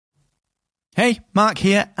Hey, Mark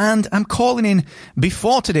here, and I'm calling in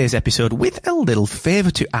before today's episode with a little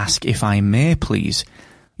favour to ask, if I may, please.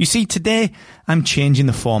 You see, today I'm changing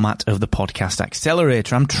the format of the Podcast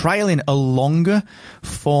Accelerator. I'm trialling a longer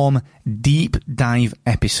form deep dive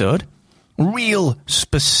episode, real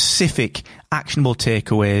specific actionable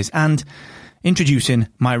takeaways, and introducing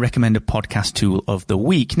my recommended podcast tool of the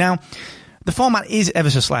week. Now, the format is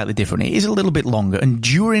ever so slightly different. It is a little bit longer, and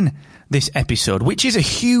during this episode, which is a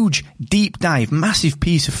huge, deep dive, massive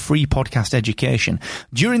piece of free podcast education,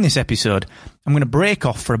 during this episode, I'm going to break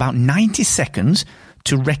off for about 90 seconds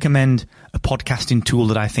to recommend a podcasting tool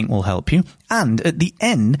that I think will help you. And at the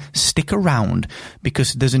end, stick around,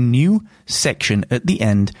 because there's a new section at the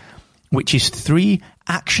end, which is 3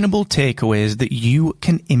 actionable takeaways that you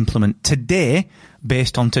can implement today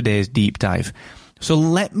based on today's deep dive. So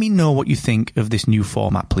let me know what you think of this new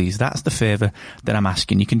format, please. That's the favour that I'm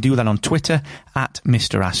asking. You can do that on Twitter at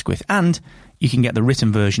Mr. Asquith, and you can get the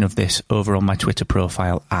written version of this over on my Twitter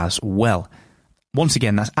profile as well. Once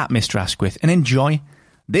again, that's at Mr. Asquith, and enjoy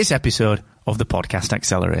this episode of the Podcast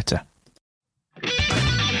Accelerator.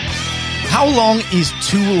 How long is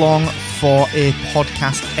too long for a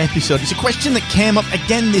podcast episode? It's a question that came up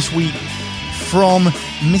again this week from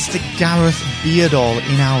Mr. Gareth Beardall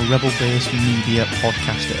in our Rebel Base Media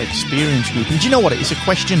Podcaster Experience Group. And do you know what? It's a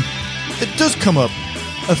question that does come up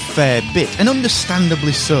a fair bit, and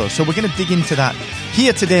understandably so. So we're going to dig into that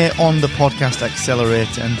here today on the Podcast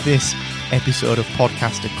Accelerator and this episode of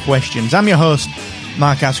Podcaster Questions. I'm your host,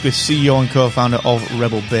 Mark Asquith, CEO and co-founder of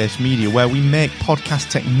Rebel Base Media, where we make podcast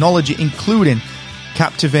technology, including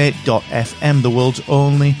Captivate.fm, the world's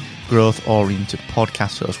only growth-oriented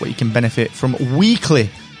podcast host, where you can benefit from weekly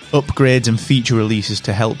upgrades and feature releases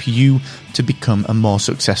to help you to become a more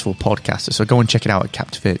successful podcaster. So go and check it out at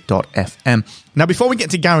Captivate.fm. Now, before we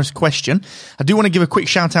get to Gareth's question, I do want to give a quick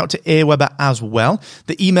shout out to Aweber as well,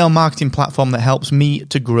 the email marketing platform that helps me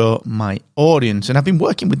to grow my audience. And I've been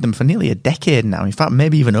working with them for nearly a decade now. In fact,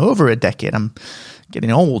 maybe even over a decade. I'm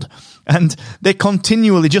getting old. And they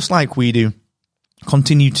continually, just like we do,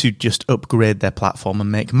 continue to just upgrade their platform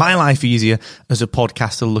and make my life easier as a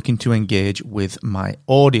podcaster looking to engage with my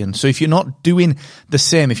audience. So if you're not doing the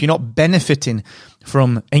same, if you're not benefiting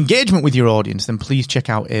from engagement with your audience, then please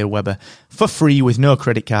check out Aweber for free with no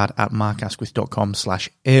credit card at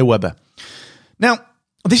markasquith.com/Aweber. Now,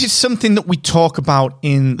 this is something that we talk about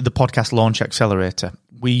in the Podcast Launch Accelerator.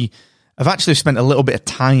 We have actually spent a little bit of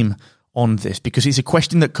time on this because it's a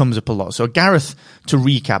question that comes up a lot. So Gareth, to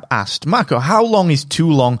recap, asked, Marco, how long is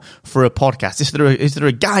too long for a podcast? Is there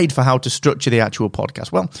a guide for how to structure the actual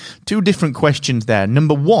podcast? Well, 2 different questions there.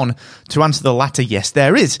 Number 1, to answer the latter, yes,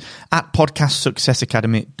 there is. At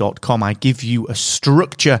podcastsuccessacademy.com, I give you a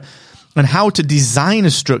structure and how to design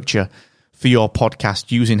a structure for your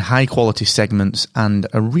podcast using high quality segments and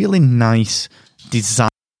a really nice design.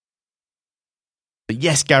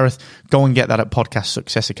 Yes, Gareth, go and get that at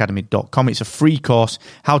podcastsuccessacademy.com. It's a free course,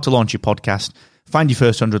 how to launch your podcast, find your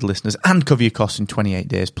first 100 listeners, and cover your costs in 28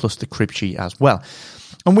 days, plus the crib sheet as well.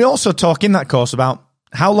 And we also talk in that course about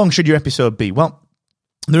how long should your episode be? Well,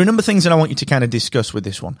 there are a number of things that I want you to kind of discuss with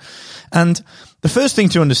this one. And the first thing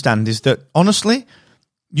to understand is that, honestly,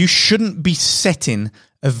 you shouldn't be setting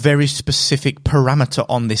a very specific parameter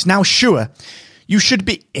on this. Now, sure, you should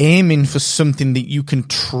be aiming for something that you can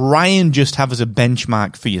try and just have as a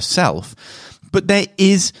benchmark for yourself, but there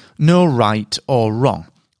is no right or wrong.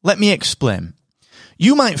 Let me explain.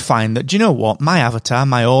 You might find that, do you know what, my avatar,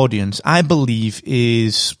 my audience, I believe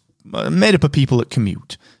is made up of people that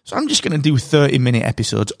commute. So I'm just going to do 30-minute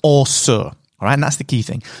episodes or so. All right, and that's the key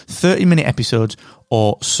thing. 30-minute episodes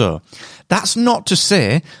or so. That's not to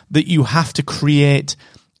say that you have to create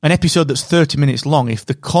an episode that's 30 minutes long if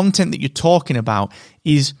the content that you're talking about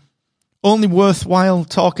is only worthwhile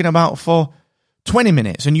talking about for 20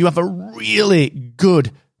 minutes and you have a really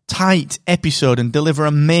good, tight episode and deliver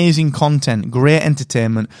amazing content, great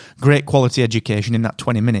entertainment, great quality education in that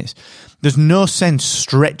 20 minutes. There's no sense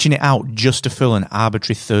stretching it out just to fill an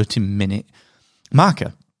arbitrary 30-minute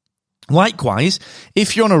marker. Likewise,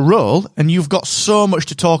 if you're on a roll and you've got so much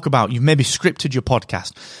to talk about, you've maybe scripted your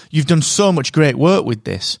podcast, you've done so much great work with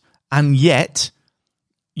this, and yet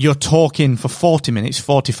you're talking for 40 minutes,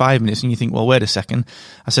 45 minutes, and you think, well, wait a second,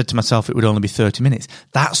 I said to myself it would only be 30 minutes.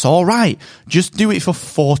 That's all right. Just do it for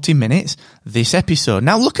 40 minutes, this episode.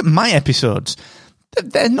 Now, look at my episodes.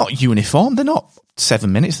 They're not uniform. They're not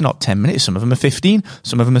 7 minutes. They're not 10 minutes. Some of them are 15.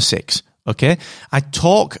 Some of them are 6. Okay, I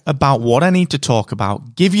talk about what I need to talk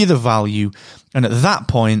about, give you the value, and at that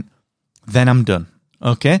point, then I'm done.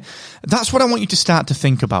 Okay, that's what I want you to start to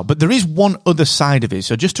think about. But there is one other side of it.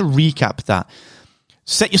 So just to recap that,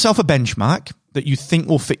 Set yourself a benchmark that you think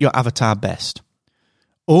will fit your avatar best.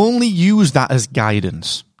 Only use that as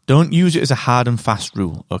guidance. Don't use it as a hard and fast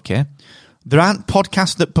rule, okay? There aren't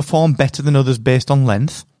podcasts that perform better than others based on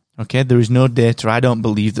length, okay? There is no data, I don't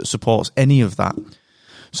believe, that supports any of that.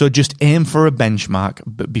 So just aim for a benchmark,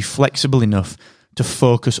 but be flexible enough to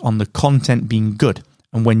focus on the content being good.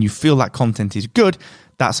 And when you feel that content is good,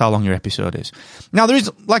 that's how long your episode is. Now, there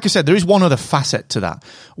is, like I said, there is one other facet to that,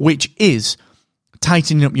 which is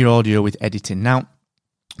tightening up your audio with editing. Now,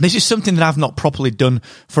 this is something that I've not properly done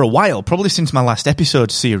for a while, probably since my last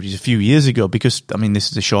episode series a few years ago, because, I mean, this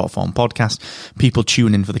is a short form podcast. People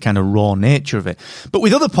tune in for the kind of raw nature of it. But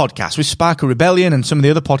with other podcasts, with Spark of Rebellion and some of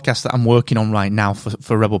the other podcasts that I'm working on right now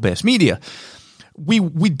for Rebel Base Media, we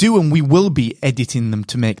do and we will be editing them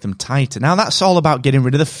to make them tighter. Now, that's all about getting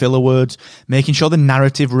rid of the filler words, making sure the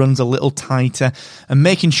narrative runs a little tighter, and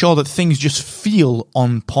making sure that things just feel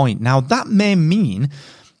on point. Now, that may mean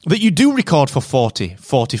that you do record for 40,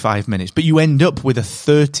 45 minutes, but you end up with a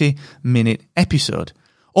 30-minute episode.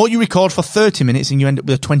 Or you record for 30 minutes and you end up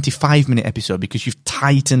with a 25-minute episode because you've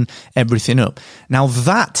tightened everything up. Now,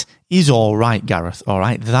 that is all right, Gareth, all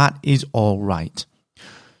right? That is all right.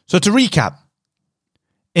 So to recap,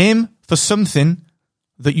 aim for something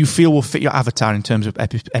that you feel will fit your avatar in terms of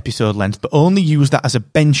episode length, but only use that as a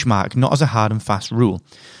benchmark, not as a hard and fast rule.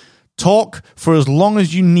 Talk for as long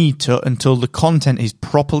as you need to until the content is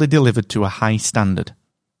properly delivered to a high standard.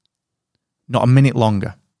 Not a minute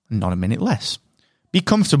longer, not a minute less. Be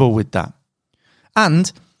comfortable with that. And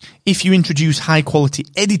if you introduce high quality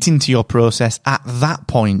editing to your process at that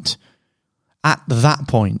point,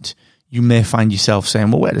 you may find yourself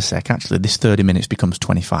saying, well, wait a sec, actually this 30 minutes becomes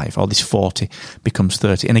 25 or this 40 becomes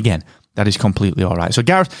 30. And again, that is completely all right. So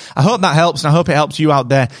Gareth, I hope that helps, and I hope it helps you out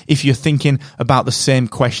there if you're thinking about the same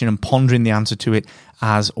question and pondering the answer to it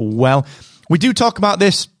as well. We do talk about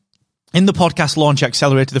this in the Podcast Launch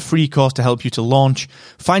Accelerator, the free course to help you to launch,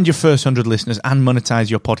 find your first 100 listeners, and monetize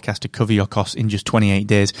your podcast to cover your costs in just 28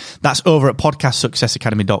 days. That's over at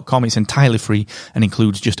podcastsuccessacademy.com. It's entirely free and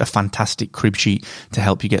includes just a fantastic crib sheet to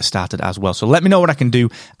help you get started as well. So let me know what I can do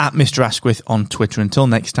at Mr. Asquith on Twitter. Until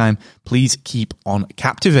next time, please keep on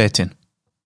captivating.